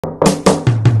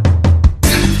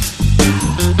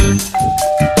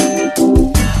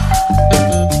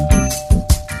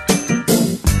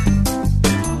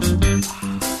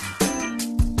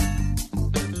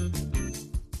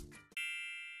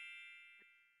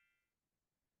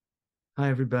Hi,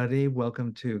 everybody.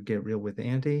 Welcome to Get Real with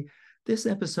Andy. This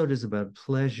episode is about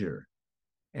pleasure,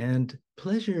 and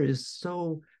pleasure is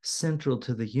so central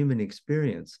to the human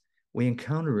experience. We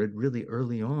encounter it really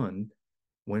early on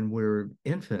when we're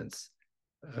infants.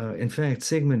 In fact,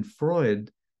 Sigmund Freud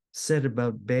said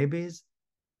about babies,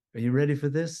 are you ready for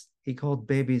this? He called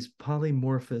babies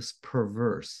polymorphous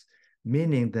perverse,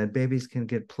 meaning that babies can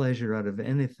get pleasure out of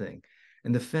anything.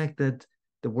 And the fact that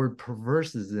the word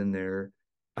perverse is in there,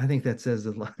 I think that says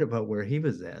a lot about where he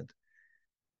was at.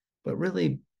 But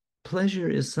really, pleasure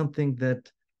is something that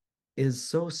is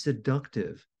so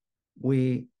seductive.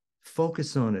 We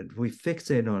focus on it, we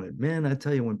fixate on it. Man, I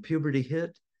tell you, when puberty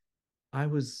hit, I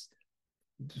was,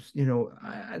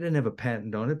 I didn't have a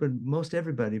patent on it, but most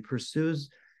everybody pursues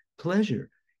pleasure.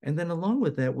 And then along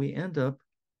with that, we end up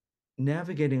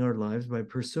navigating our lives by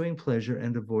pursuing pleasure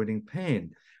and avoiding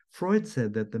pain. Freud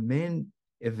said that the main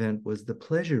event was the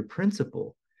pleasure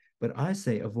principle, but I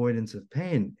say avoidance of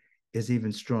pain is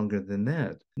even stronger than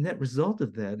that. Net result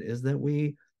of that is that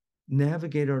we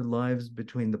navigate our lives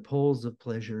between the poles of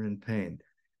pleasure and pain.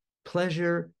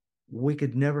 Pleasure, we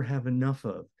could never have enough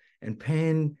of, and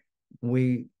pain,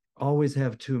 we always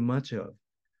have too much of.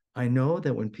 I know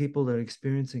that when people are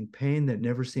experiencing pain that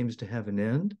never seems to have an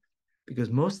end,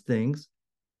 because most things,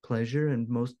 pleasure and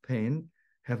most pain,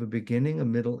 have a beginning, a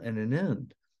middle, and an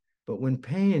end. But when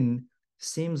pain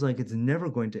seems like it's never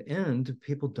going to end,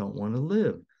 people don't want to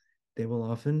live. They will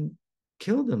often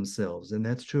kill themselves. And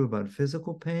that's true about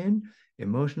physical pain,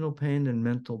 emotional pain, and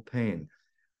mental pain.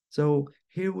 So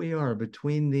here we are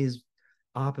between these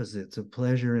opposites of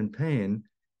pleasure and pain.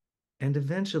 And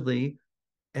eventually,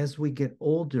 as we get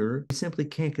older, we simply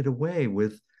can't get away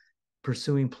with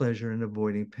pursuing pleasure and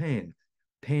avoiding pain.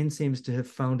 Pain seems to have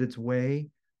found its way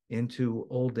into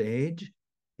old age.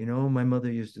 You know, my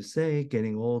mother used to say,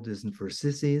 getting old isn't for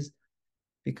sissies,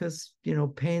 because,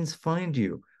 pains find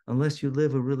you unless you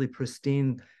live a really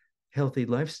pristine, healthy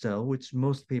lifestyle, which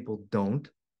most people don't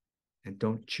and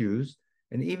don't choose.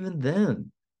 And even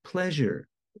then, pleasure,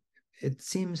 it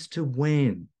seems to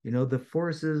wane. The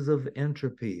forces of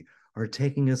entropy are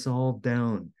taking us all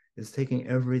down. It's taking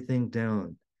everything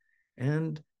down.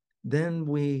 And then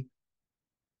we,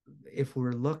 if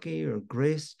we're lucky or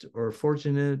graced or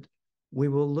fortunate, we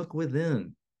will look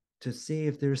within to see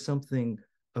if there's something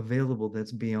available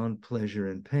that's beyond pleasure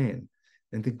and pain.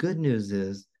 And the good news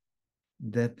is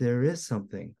that there is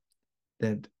something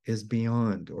that is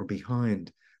beyond or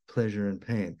behind pleasure and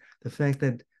pain. The fact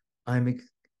that I'm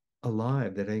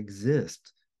alive, that I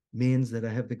exist, means that I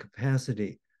have the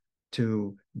capacity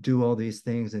to do all these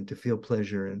things and to feel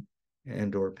pleasure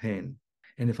and or pain.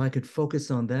 And if I could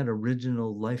focus on that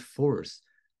original life force,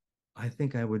 I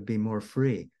think I would be more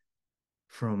free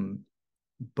from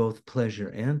both pleasure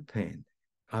and pain.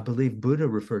 I believe Buddha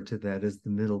referred to that as the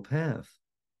middle path.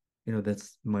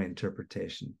 That's my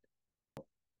interpretation.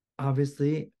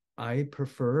 Obviously,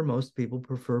 most people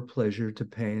prefer pleasure to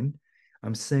pain.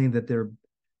 I'm saying that they're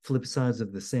flip sides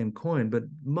of the same coin, but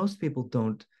most people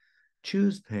don't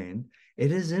choose pain.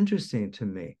 It is interesting to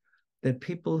me that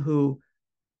people who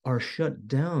are shut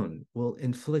down will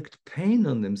inflict pain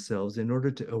on themselves in order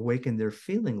to awaken their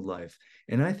feeling life.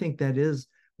 And I think that is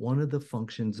one of the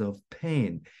functions of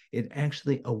pain. It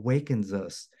actually awakens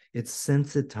us, it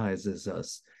sensitizes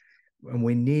us. And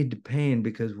we need pain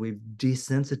because we've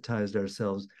desensitized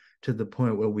ourselves to the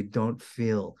point where we don't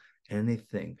feel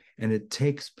anything. And it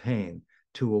takes pain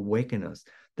to awaken us.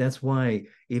 That's why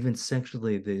even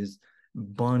sexually, there's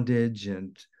bondage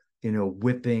and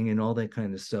whipping and all that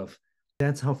kind of stuff.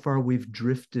 That's how far we've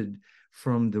drifted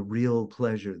from the real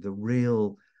pleasure, the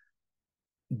real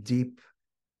deep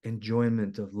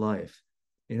enjoyment of life.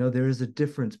 There is a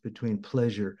difference between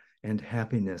pleasure and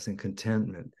happiness and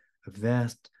contentment, a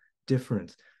vast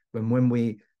difference. But when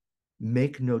we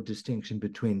make no distinction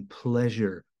between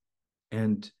pleasure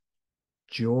and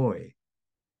joy,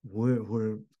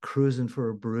 we're cruising for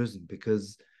a bruising,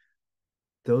 because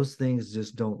those things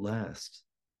just don't last.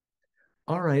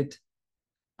 All right,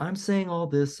 I'm saying all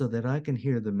this so that I can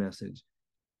hear the message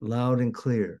loud and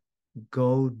clear.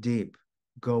 Go deep,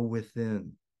 go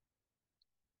within.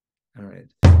 All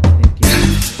right. Thank you.